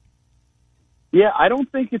 Yeah, I don't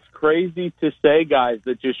think it's crazy to say, guys,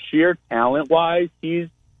 that just sheer talent-wise, he's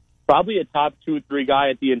probably a top 2-3 guy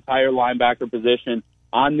at the entire linebacker position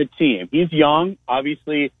on the team. He's young,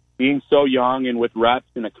 obviously being so young and with reps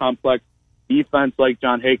in a complex defense like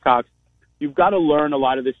John Haycock's, you've got to learn a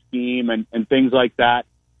lot of the scheme and things like that.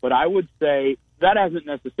 But I would say that hasn't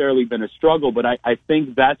necessarily been a struggle, but I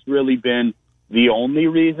think that's really been the only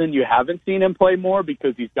reason you haven't seen him play more,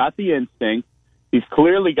 because he's got the instinct. he's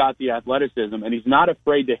clearly got the athleticism, and he's not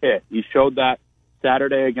afraid to hit. He showed that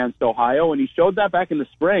Saturday against Ohio, and he showed that back in the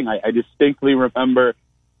spring. I distinctly remember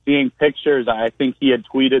seeing pictures. I think he had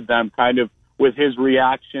tweeted them kind of with his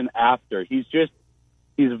reaction after. He's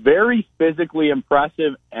very physically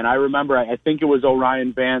impressive, and I remember, I think it was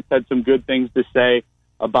Orion Vance had some good things to say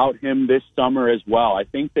about him this summer as well. I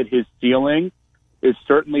think that his ceiling is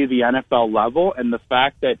certainly the NFL level, and the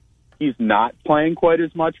fact that he's not playing quite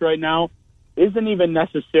as much right now isn't even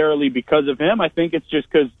necessarily because of him. I think it's just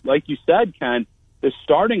because, like you said, Ken, the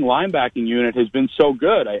starting linebacking unit has been so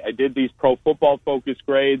good. I did these Pro Football Focus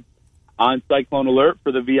grades on Cyclone Alert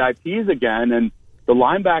for the VIPs again, and the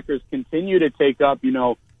linebackers continue to take up,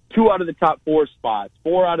 2 out of the top 4 spots,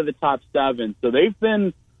 4 out of the top 7. So they've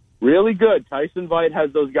been really good. Tyson Veit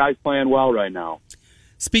has those guys playing well right now.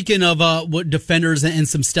 Speaking of what defenders and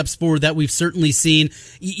some steps forward that we've certainly seen,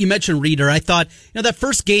 you mentioned Reeder. I thought, that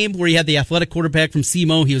first game where he had the athletic quarterback from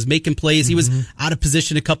SEMO, he was making plays. He was out of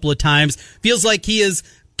position a couple of times. Feels like he is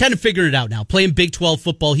kind of figuring it out now. Playing Big 12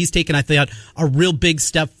 football, he's taken, I thought, a real big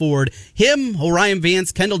step forward. Him, Orion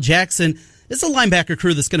Vance, Kendall Jackson, this is a linebacker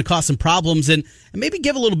crew that's going to cause some problems and maybe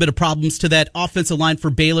give a little bit of problems to that offensive line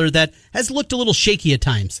for Baylor that has looked a little shaky at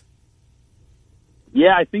times.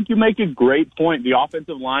 Yeah, I think you make a great point. The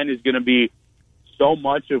offensive line is going to be so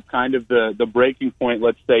much of kind of the breaking point,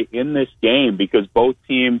 let's say, in this game, because both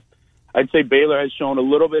teams, I'd say Baylor has shown a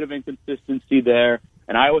little bit of inconsistency there,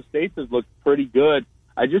 and Iowa State has looked pretty good.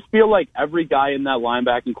 I just feel like every guy in that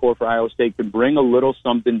linebacking core for Iowa State can bring a little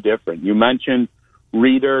something different. You mentioned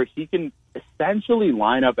Reeder. He can essentially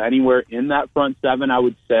line up anywhere in that front seven, I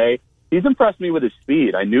would say. He's impressed me with his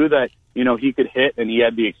speed. I knew that, he could hit and he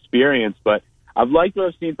had the experience, but I've liked what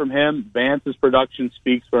I've seen from him. Vance's production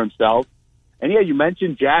speaks for himself. And, yeah, you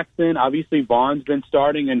mentioned Jackson. Obviously, Vaughn's been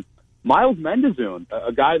starting. And Miles Mendezun,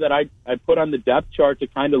 a guy that I put on the depth chart to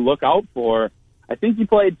kind of look out for. I think he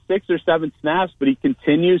played 6 or 7 snaps, but he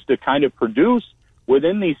continues to kind of produce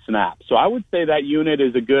within these snaps. So I would say that unit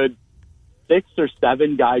is a good 6 or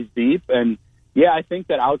 7 guys deep. And, yeah, I think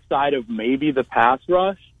that outside of maybe the pass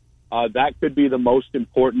rush, that could be the most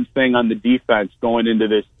important thing on the defense going into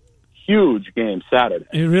this huge game Saturday.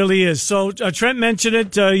 It really is. So Trent mentioned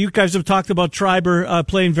it. You guys have talked about Schreiber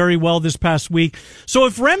playing very well this past week. So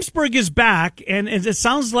if Remsburg is back, and it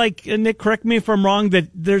sounds like, Nick, correct me if I'm wrong, that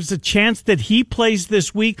there's a chance that he plays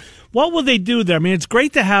this week, what will they do there? I mean, it's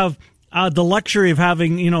great to have the luxury of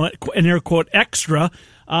having, an air quote, extra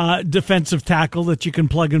defensive tackle that you can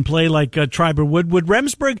plug and play like Schreiber would. Would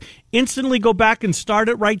Remsburg instantly go back and start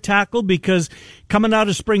at right tackle? Because coming out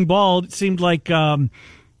of spring ball, it seemed like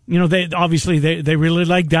they really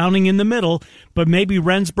like Downing in the middle, but maybe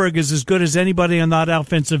Remsburg is as good as anybody on that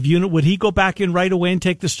offensive unit. Would he go back in right away and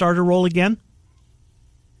take the starter role again?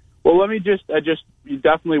 Well, let me you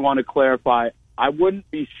definitely want to clarify. I wouldn't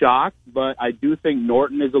be shocked, but I do think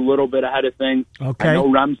Norton is a little bit ahead of things. Okay. I know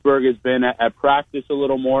Remsburg has been at practice a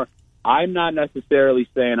little more. I'm not necessarily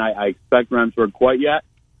saying I expect Remsburg quite yet.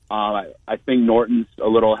 I think Norton's a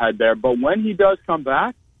little ahead there. But when he does come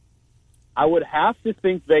back, I would have to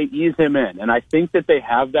think they ease him in. And I think that they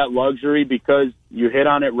have that luxury because you hit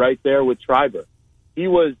on it right there with Schreiber. He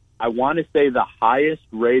was, I want to say, the highest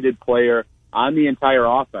rated player on the entire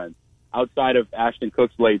offense outside of Ashton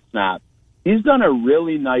Cook's late snap. He's done a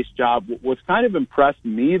really nice job. What's kind of impressed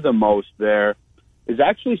me the most there is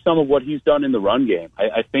actually some of what he's done in the run game.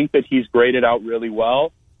 I think that he's graded out really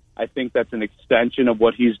well. I think that's an extension of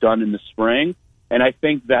what he's done in the spring. And I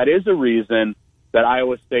think that is a reason that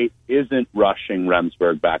Iowa State isn't rushing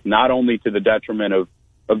Remsburg back, not only to the detriment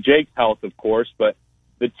of Jake's health, of course, but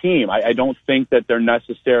the team. I don't think that they're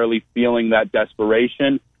necessarily feeling that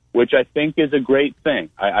desperation, which I think is a great thing.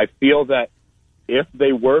 I feel that if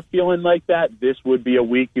they were feeling like that, this would be a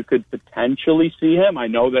week you could potentially see him. I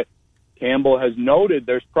know that Campbell has noted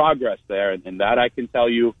there's progress there, and that I can tell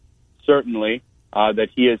you certainly that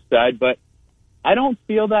he has said, but I don't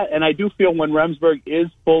feel that, and I do feel when Remsburg is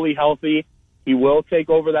fully healthy, he will take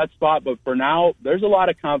over that spot, but for now, there's a lot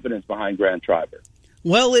of confidence behind Grant Schreiber.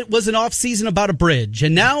 Well, it was an off-season about a bridge,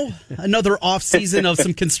 and now another off-season of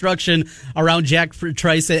some construction around Jack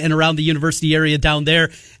Trice and around the university area down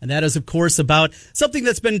there, and that is, of course, about something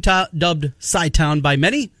that's been dubbed Sci-Town by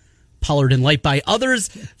many, Pollard and Light by others.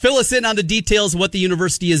 Fill us in on the details of what the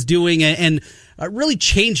university is doing and really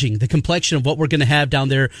changing the complexion of what we're going to have down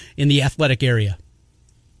there in the athletic area.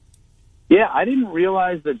 Yeah, I didn't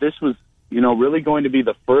realize that this was really going to be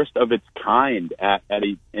the first of its kind at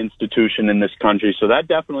an institution in this country. So that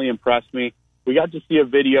definitely impressed me. We got to see a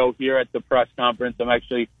video here at the press conference. I'm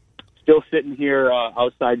actually still sitting here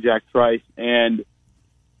outside Jack Trice, and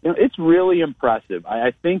it's really impressive.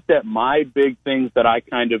 I think that my big things that I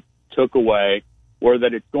kind of took away were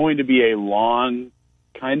that it's going to be a long,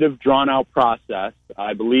 kind of drawn-out process.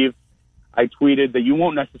 I believe I tweeted that you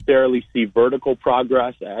won't necessarily see vertical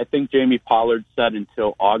progress. I think Jamie Pollard said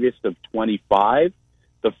until August of 25.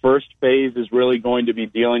 The first phase is really going to be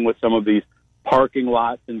dealing with some of these parking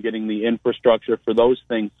lots and getting the infrastructure for those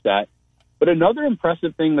things set. But another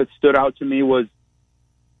impressive thing that stood out to me was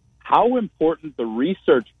how important the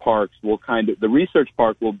research park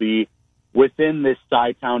will be within this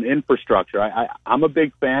Chi-Town infrastructure. I'm a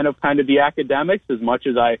big fan of kind of the academics as much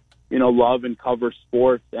as I, love and cover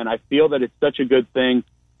sports, and I feel that it's such a good thing.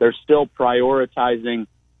 They're still prioritizing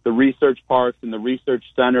the research parks and the research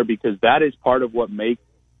center because that is part of what makes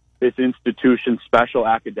this institution special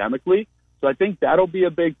academically. So I think that'll be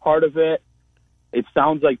a big part of it. It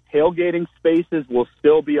sounds like tailgating spaces will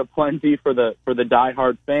still be aplenty for the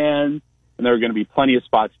diehard fans, and there are going to be plenty of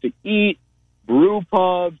spots to eat, brew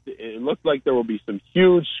pubs. It looks like there will be some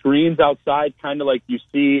huge screens outside, kind of like you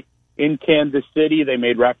see in Kansas City. They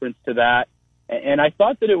made reference to that. And I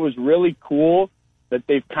thought that it was really cool that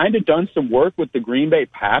they've kind of done some work with the Green Bay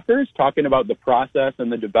Packers, talking about the process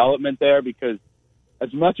and the development there, because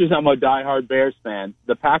as much as I'm a diehard Bears fan,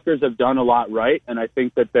 the Packers have done a lot right, and I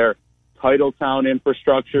think that their Titletown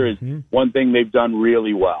infrastructure is one thing they've done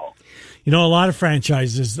really well. A lot of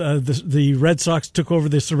franchises, the Red Sox took over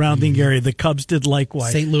the surrounding area. The Cubs did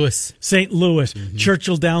likewise. St. Louis.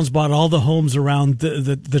 Churchill Downs bought all the homes around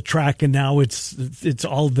the track, and now it's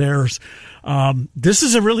all theirs. This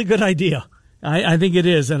is a really good idea. I think it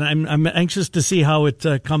is, and I'm anxious to see how it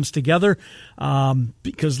comes together,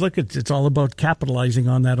 because look, it's all about capitalizing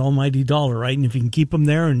on that almighty dollar, right? And if you can keep them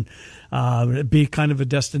there and be kind of a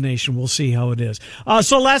destination, we'll see how it is.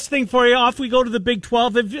 So last thing for you, off we go to the Big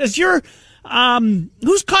 12. Who's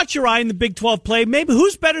caught your eye in the Big 12 play? Maybe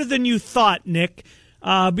who's better than you thought, Nick?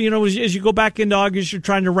 As you go back into August, you're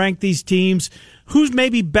trying to rank these teams. Who's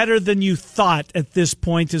maybe better than you thought at this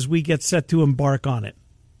point as we get set to embark on it?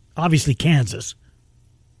 Obviously, Kansas.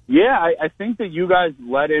 Yeah, I think that you guys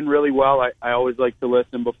led in really well. I always like to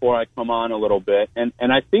listen before I come on a little bit. And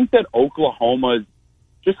I think that Oklahoma's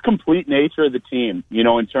just complete nature of the team,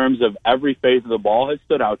 in terms of every phase of the ball has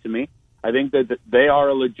stood out to me. I think that they are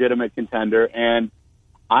a legitimate contender. And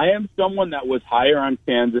I am someone that was higher on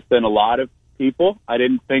Kansas than a lot of people. I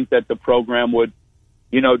didn't think that the program would,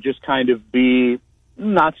 just kind of be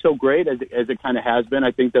not so great as it kind of has been.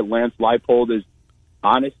 I think that Lance Leipold is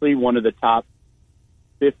honestly one of the top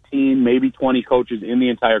 15, maybe 20 coaches in the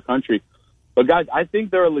entire country. But, guys, I think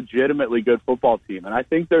they're a legitimately good football team, and I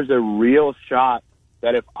think there's a real shot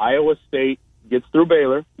that if Iowa State gets through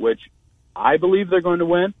Baylor, which I believe they're going to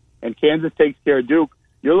win, and Kansas takes care of Duke,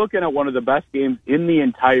 you're looking at one of the best games in the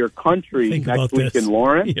entire country next week in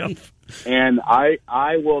Lawrence. Yep. And I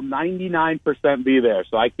will 99% be there,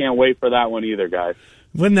 so I can't wait for that one either, guys.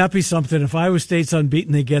 Wouldn't that be something? If Iowa State's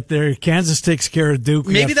unbeaten, they get there. Kansas takes care of Duke.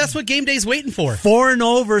 Maybe that's what game day's waiting for.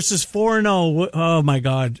 4-0 versus 4-0. Oh, my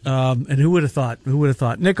God. And who would have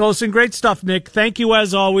thought? Nick Olson, great stuff, Nick. Thank you,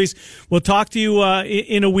 as always. We'll talk to you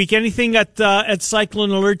in a week. Anything at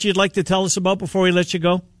Cyclone Alert you'd like to tell us about before we let you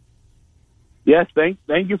go? Yes, thank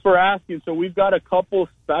you for asking. So we've got a couple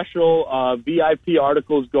special VIP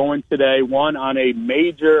articles going today. One on a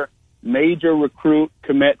major recruit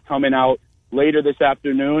commit coming out later this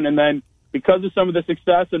afternoon. And then because of some of the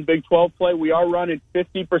success in Big 12 play, we are running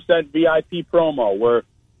 50% VIP promo. We're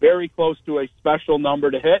very close to a special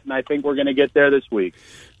number to hit, and I think we're going to get there this week.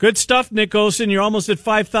 Good stuff, Nick Olson. You're almost at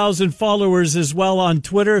 5,000 followers as well on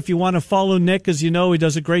Twitter. If you want to follow Nick, as you know, he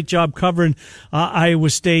does a great job covering Iowa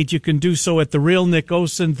State. You can do so at The Real Nick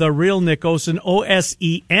Olson, The Real Nick Olson,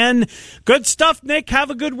 OSEN. Good stuff, Nick. Have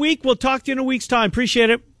a good week. We'll talk to you in a week's time. Appreciate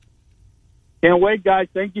it. Can't wait, guys.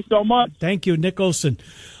 Thank you so much. Thank you, Nick Olson.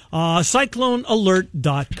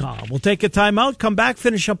 CycloneAlert.com. We'll take a timeout, come back,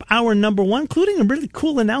 finish up hour number one, including a really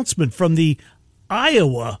cool announcement from the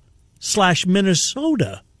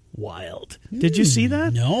Iowa/Minnesota Wild. Did you see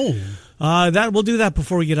that? No. We'll do that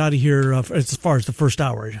before we get out of here as far as the first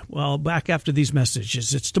hour. Well, back after these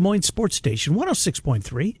messages. It's Des Moines Sports Station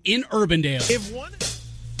 106.3 in Urbandale.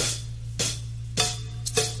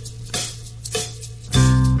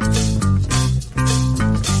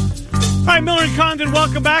 All right, Miller and Condon,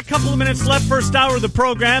 welcome back. Couple of minutes left, first hour of the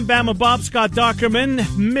program. Bama Bob, Scott Dockerman,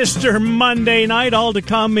 Mr. Monday Night, all to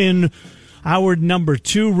come in hour number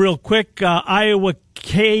two. Real quick, Iowa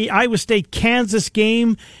State Kansas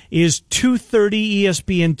game is 2:30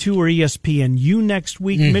 ESPN2 or ESPNU next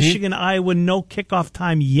week. Michigan, Iowa, no kickoff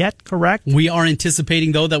time yet, correct? We are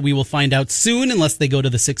anticipating, though, that we will find out soon unless they go to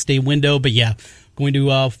the 6-day window. But yeah, Going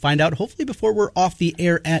to find out, hopefully before we're off the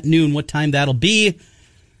air at noon, what time that'll be.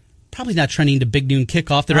 Probably not trending to big noon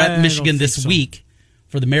kickoff. They're at Michigan this week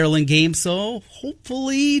for the Maryland game, so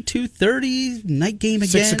hopefully 2:30, night game again.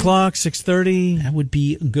 6 o'clock, 6:30. That would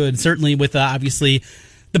be good. Certainly with, obviously,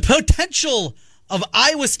 the potential of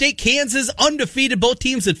Iowa State, Kansas, undefeated, both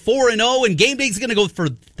teams at 4-0, and game day's going to go for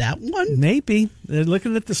that one? Maybe.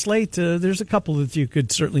 Looking at the slate, there's a couple that you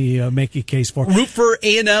could certainly make a case for. Root for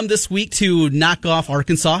A&M this week to knock off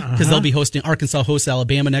Arkansas, because they'll be hosting Arkansas hosts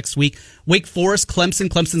Alabama next week. Wake Forest, Clemson.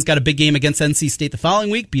 Clemson's got a big game against NC State the following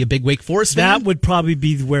week. Be a big Wake Forest fan. That would probably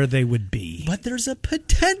be where they would be. But there's a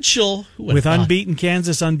potential. With unbeaten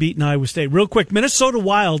Kansas, unbeaten Iowa State. Real quick, Minnesota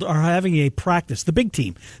Wild are having a practice. The big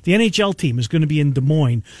team, the NHL team, is going to be in Des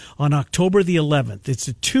Moines on October the 11th. It's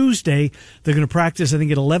a Tuesday. They're going to practice, I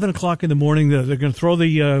think, at 11 o'clock in the morning. They're going to throw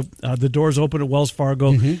the doors open at Wells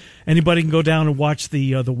Fargo. Anybody can go down and watch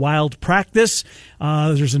the Wild practice.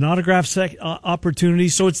 There's an autograph opportunity.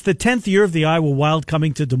 So it's the 10th year of the Iowa Wild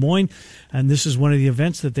coming to Des Moines, and this is one of the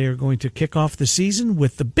events that they are going to kick off the season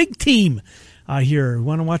with the big team here. You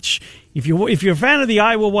want to watch, if you're a fan of the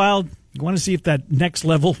Iowa Wild, you want to see if that next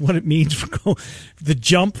level, what it means for the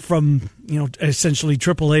jump from essentially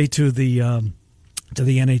AAA to the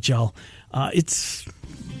NHL. It's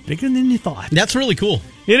bigger than you thought. That's really cool.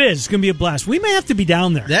 It is. It's going to be a blast. We may have to be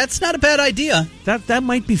down there. That's not a bad idea. That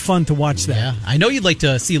might be fun to watch that. Yeah, I know you'd like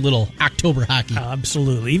to see a little October hockey.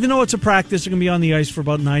 Absolutely. Even though it's a practice, they're going to be on the ice for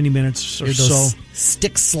about 90 minutes or so.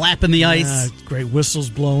 Sticks slapping the ice. Great whistles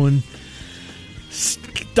blowing.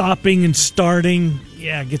 Stopping and starting.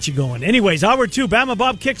 Yeah, get you going. Anyways, hour 2, Bama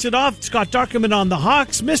Bob kicks it off. Scott Darkerman on the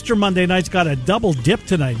Hawks. Mr. Monday Night's got a double dip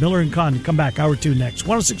tonight. Miller and Condon come back. Hour 2 next.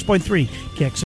 106.3 KX.